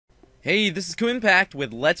Hey, this is KuuImpact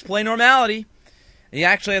with Let's Play Normality. He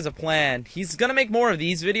actually has a plan. He's gonna make more of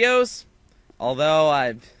these videos, although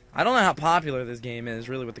I don't know how popular this game is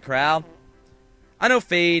really with the crowd. I know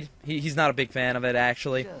Fade, he's not a big fan of it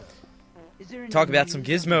actually. Talk about some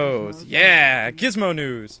gizmos. Yeah, gizmo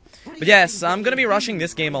news. But yes, I'm gonna be rushing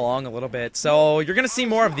this game along a little bit, so you're gonna see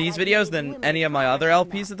more of these videos than any of my other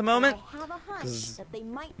LPs at the moment.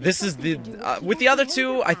 This is the with the other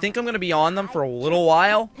two, I think I'm gonna be on them for a little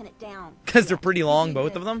while because they're pretty long,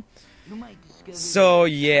 both of them. So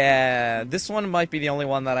yeah, this one might be the only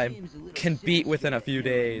one that I can beat within a few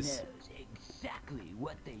days.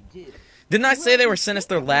 Didn't I say they were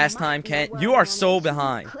sinister last time, Kent? You are so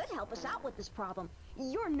behind.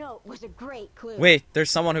 Wait, there's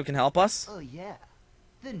someone who can help us? Oh yeah,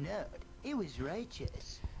 the note. It was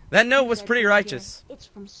righteous. That note was pretty righteous. It's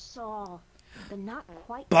from Saul. The not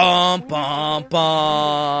quite Bum bum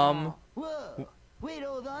bum. Whoa! Wait,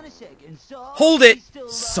 hold on a second. Saul? Hold it! He's still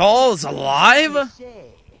alive? Saul's alive?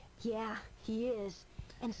 Yeah, he is.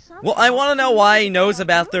 And Well, I want to know why he knows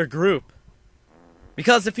about their group.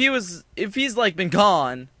 Because if he's like been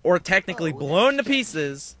gone or technically blown to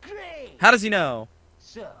pieces, Great. how does he know?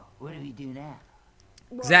 So, what do we do now?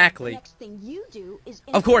 Exactly. The next thing you do is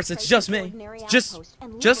Of course, it's just me. Ordinary Just Outpost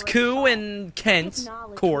and Koo liberate and Kent, His of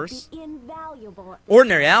knowledge course. would be invaluable at this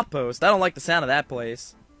Ordinary Outpost. I don't like the sound of that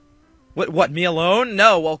place. What, me alone?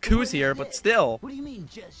 No, well, Koo's here, but still. What do you mean,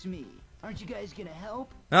 just me? Aren't you guys gonna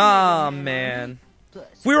help? Aw, man.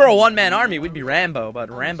 If we were a one-man army, we'd be Rambo, but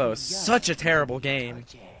Rambo is such a terrible game.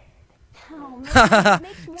 Oh, man, it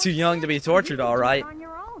makes more Too young to be sense. tortured, You can alright. do it on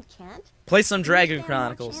your own, Kent. Play some Dragon You stand more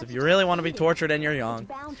Chronicles if chance you of really want to be succeeding. tortured and you're young. It's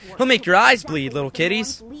bound to work. He'll make your eyes Exactly bleed, little what the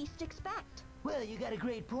kiddies. ones least expect. Well, you got a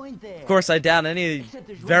great point there. Of course, I doubt any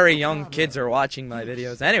very young kids are watching my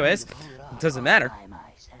videos. Anyways, it doesn't matter. By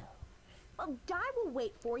myself. Well, Di will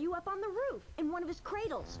wait for you up on the roof in one of his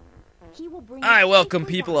cradles. He will bring I you welcome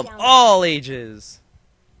safely people back of down all ages.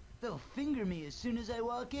 They'll finger me as soon as I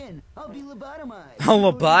walk in. I'll be lobotomized.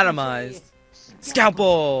 Oh, lobotomized.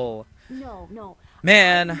 Scalpel! No.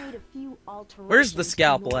 Man, I've made a few where's the alterations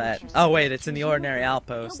scalpel to at? Nature's Oh wait, it's in the It'll Ordinary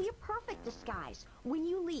Outpost. be a perfect disguise. When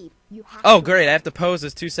you leave, you have Oh to great, I have to pose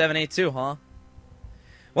as 2782, huh?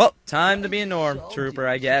 Well, time to be a Trooper,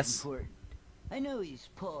 I guess. Important. I know he's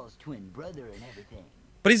Paul's twin brother and everything.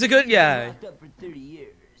 But he's a good He's been guy. locked up for 30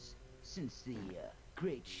 years since the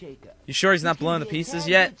Great Shakeup. You sure he's not blown to pieces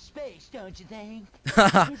yet? Space, don't you think?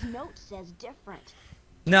 His note says different.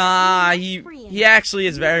 Nah, he actually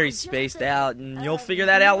is very spaced out, and you'll figure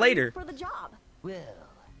that out later. For the job. Well,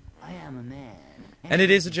 I am a man. And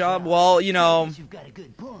it is a job, well, you know, You've got a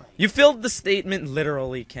good point. you filled the statement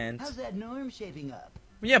literally, Kent. How's that Norm shaping up?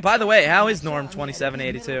 Yeah, by the way, how is I saw Norm him, he had a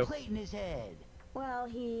big metal 2782? plate in his head. Well,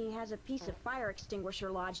 he has a piece of fire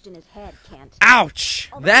extinguisher lodged in his head, Kent. Ouch!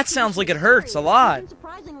 Although That he's sounds like it serious, hurts a lot. he's in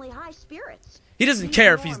surprisingly high spirits. He doesn't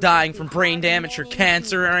care if he's dying from brain damage or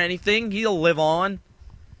cancer or anything. He'll live on.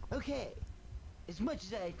 Okay, as much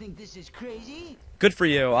as I think this is crazy, Good for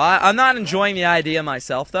you. I'm not enjoying the idea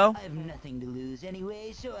myself, though. I have nothing to lose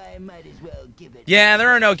anyway, so I might as well give it. Yeah, there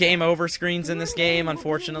are no game over screens in this game,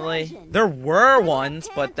 unfortunately. There were ones,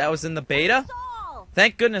 but that was in the beta. Saul!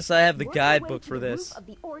 Thank goodness I have the Work your way guidebook to for the this. roof of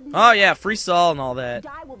the Ordinary Oh yeah, Outpost. free Saul and all that.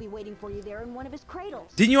 Di will be waiting for you there in one of his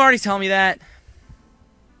cradles. Didn't you already tell me that?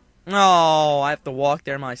 Oh, I have to walk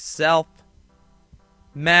there myself.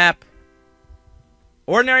 Map.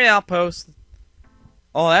 Ordinary Outpost.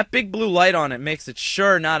 Oh, that big blue light on it makes it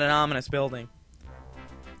sure not an ominous building.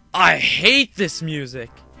 I hate this music.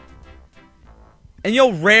 And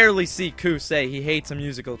you'll rarely see Koo say he hates a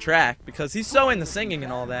musical track because he's so into singing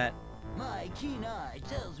and all that. My keen eye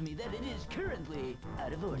tells me that it is currently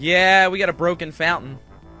out of order. Yeah, we got a broken fountain.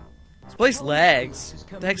 This place lags.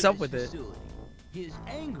 What the heck's up with it? He is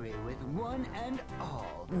angry with one and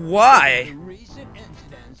all. Why? The recent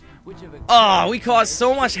incidents which have Oh, we caused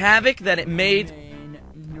so much havoc that it made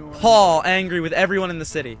Paul angry with everyone in the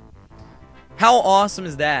city. How awesome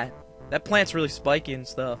is that? That plant's really spiky and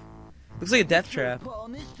stuff. Looks like a death trap.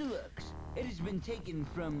 It has been taken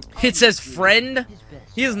from It says friend?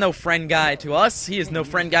 He is no friend guy to us. He is no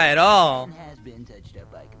friend guy at all. has been touched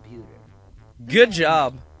up by computer. Good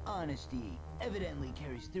job. Honesty evidently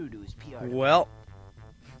carries through to his PR. Well,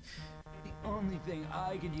 The only thing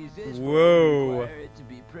I could use this Whoa. for require it to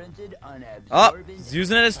be printed on oh, absorbent. he's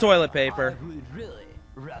using it as toilet paper. I would really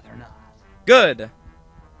rather not. Good.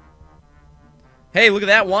 Hey, look at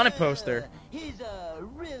that wanted poster. He's a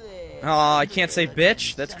really. Oh, I can't say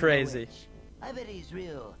bitch. That's crazy. I bet he's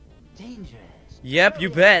real dangerous. Yep, you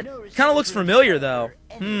bet. Kinda looks familiar, though.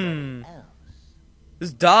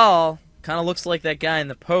 This doll. Kind of looks like that guy in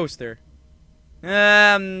the poster.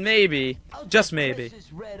 Maybe. Just maybe.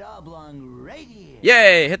 This red oblong right here.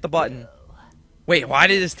 Yay! Hit the button. Wait, why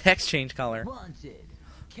did his text change color? Wanted.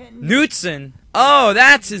 Knutson. Oh,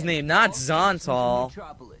 that's his name, not Zontal.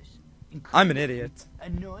 I'm an idiot.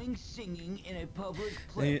 Annoying singing in a public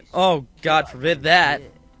place. Oh, God forbid that.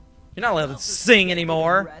 You're not allowed to sing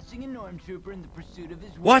anymore. Harassing a norm trooper in the pursuit of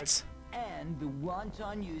his work, What? and the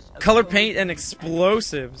wanton use of Color paint and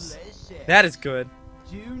explosives. That is good.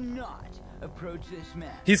 Do not approach this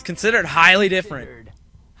man. He's considered highly different.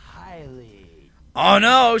 Highly. Oh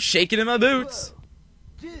no, shaking in my boots.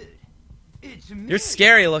 Dude, it's me. You're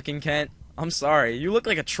scary looking, Kent. I'm sorry. You look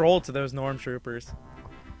like a troll to those norm troopers.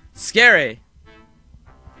 Scary.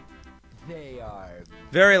 They are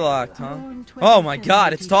Very locked, huh? Oh my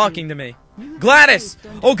God, it's talking to me. Gladys!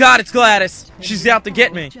 Oh God, it's Gladys. She's out to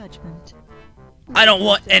get me. I don't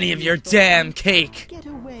want any of your damn cake. Get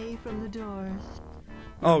away from the doors.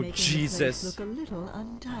 Oh Making the Jesus. place look a little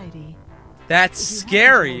untidy. That's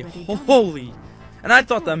scary. Holy. And I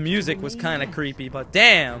thought the music was kind of creepy, but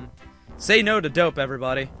damn. Say no to dope,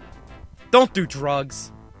 everybody. Don't do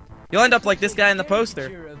drugs. You'll end up like this guy in the poster.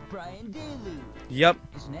 picture of Brian Deluge. Yep.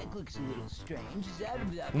 His neck looks a little strange. His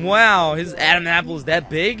Adam's apple Wow, is his good, Adam apple is that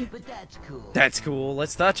big? But that's cool. That's cool.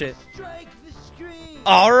 Let's touch it. Strike the screen.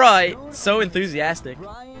 Alright. So enthusiastic.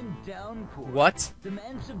 Brian Downpour. What? The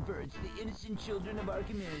man subverts the innocent children of our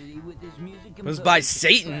community with his music. It was by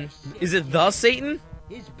Satan. Is it the Satan?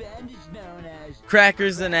 His band is known as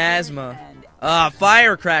Crackers and asthma.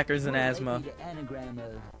 Firecrackers and asthma.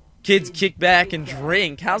 Kids kick back and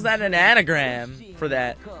drink. How's that an anagram for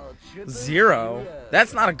that? 0.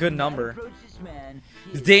 That's not a good number.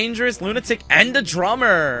 He's dangerous, lunatic, and a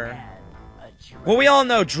drummer. Well, we all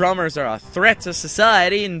know drummers are a threat to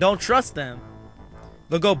society and don't trust them.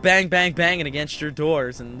 They'll go bang, bang, banging against your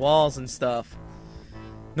doors and walls and stuff.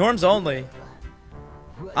 Norms only.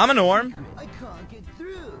 I'm a norm. I can't get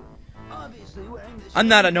through. Obviously wearing this I'm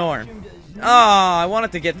not a norm. costume does Oh, I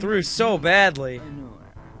wanted to get through so badly. a norm,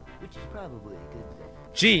 which is probably a good thing.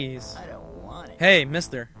 Jeez. I don't want it. Hey,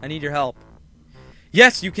 mister, I need your help.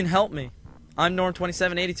 Yes, you can help me. I'm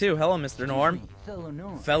Norm2782. Hello, Mr. Norm. Fellow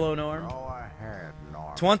norm. Fellow Norm. Go ahead,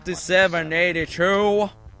 Norm. 2782.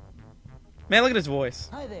 Man, look at his voice.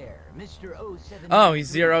 Hi there, Mr. 07. Oh,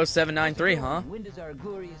 he's 0793, huh? When does our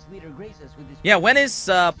glorious leader grace us with his Yeah, when is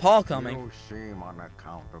Paul coming? You seem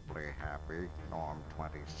unaccountably happy, Norm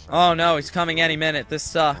 27. Oh no, he's coming any minute. This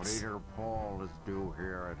sucks. Leader Paul is due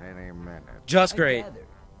here at any minute. Just I great. gather,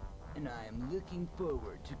 and I am looking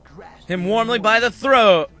forward to grasping Him warmly by the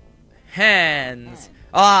throat. Hands.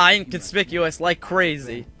 Ah, inconspicuous like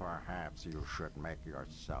crazy. Perhaps you should make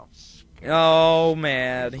yourself scarce. Oh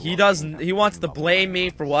man, he doesn't. He wants to blame me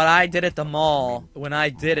for what I did at the mall when I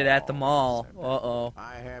did it at the mall. Uh-oh.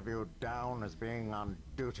 I have you down as being on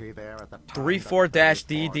duty there at the time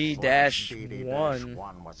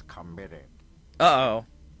 34-DD-1 was committed. Uh-oh.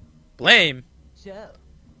 Blame. So,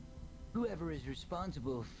 whoever is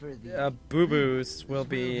responsible for the Boo-boos will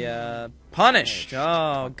be punished.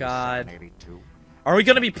 Oh God. 82. Are we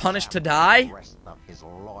gonna be punished to die? Rest of his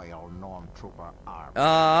loyal Norm Trooper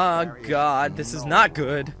army. God, this is not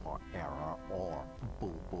good. For error or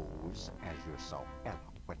boo-boos, as you so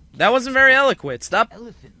eloquently. That wasn't very eloquent. Stop.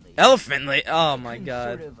 elephantly. Elephantly. Oh my Couldn't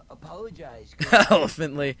God. Sort of apologize.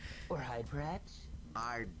 Elephantly. Or hide, perhaps.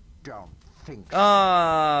 I don't think so.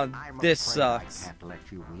 I'm This afraid sucks. I can't let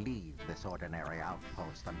you leave this ordinary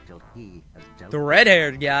outpost until he has dealt The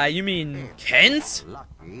red-haired guy. You mean Kent?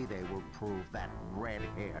 Lucky they will prove that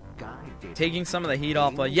red-haired guy did. Taking some of the heat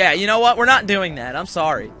off. Yeah, you know what? We're not doing that. I'm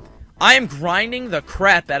sorry. I am grinding the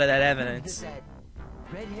crap out of that evidence. That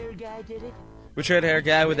red-haired guy did it? Which red-haired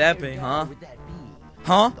guy would that be, Red-haired huh? guy would that be?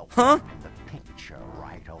 Huh? The Huh? one in the picture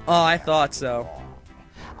right over Oh, I there. thought so.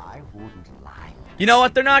 I wouldn't lie. You know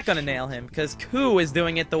what? They're not gonna nail him, because Koo is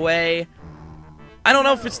doing it the way... I don't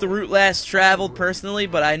know if it's the route less traveled, personally,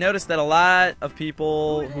 but I noticed that a lot of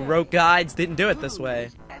people who wrote guides didn't do it this way.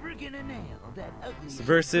 Who's ever gonna nail that ugly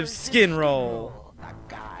Subversive skin roll. The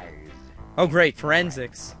guys. Oh, great.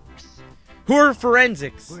 Forensics. Who are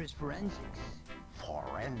forensics? Where's forensics?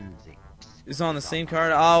 Forensics. Is on the same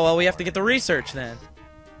card? Oh, well, we have to get the research then.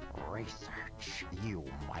 Research. You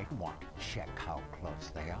might want to check how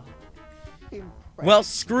close they are. Well,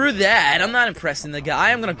 screw that. I'm not impressing the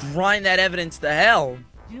guy. I'm gonna grind that evidence to hell. Do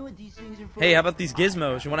you know what these things are for? Hey, how about these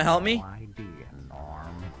gizmos? You wanna help me? No idea,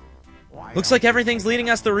 Norm. Why Looks don't like everything's you leading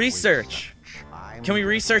us to research. I'm Can we the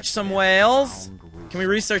research some best whales? found Can we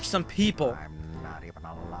research some people? I'm not even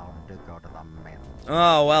allowed to go to the men's.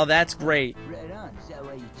 Oh, well, that's great. Right on. Is that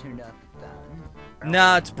why you turned off the phone?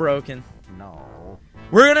 Nah, it's broken. No.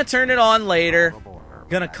 We're gonna turn it on later. The border.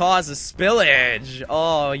 Gonna cause a spillage.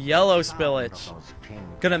 Oh, yellow spillage. Those king-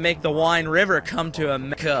 Gonna make the Wine River come to a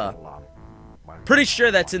Mecca. Pretty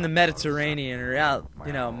sure that's in the Mediterranean or out,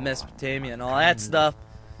 you know, Mesopotamia and all that stuff.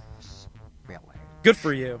 Good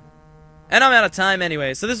for you. And I'm out of time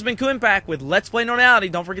anyway. So this has been KuuImpact with Let's Play Normality.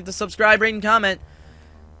 Don't forget to subscribe, rate, and comment.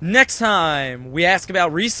 Next time, we ask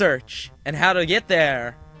about research and how to get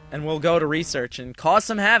there. And we'll go to research and cause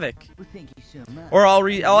some havoc. Well, thank you so much. Or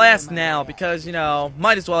I'll ask now because, you know,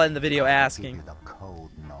 might as well end the video asking. The code,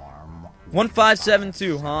 Norm.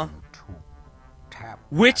 1572, huh? Tap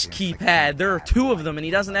Which that is the keypad? There are keypad. two of them and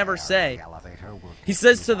he doesn't ever say. The elevator will He take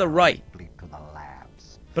says you to the right. directly to the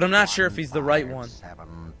labs. But I'm not sure if he's the right one.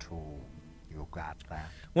 1572. You got that?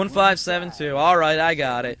 1572. Alright, I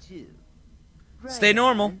got it. Right Stay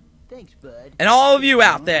normal. on. Thanks, bud. And all of you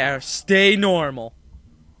out there, stay normal.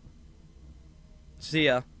 See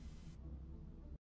ya.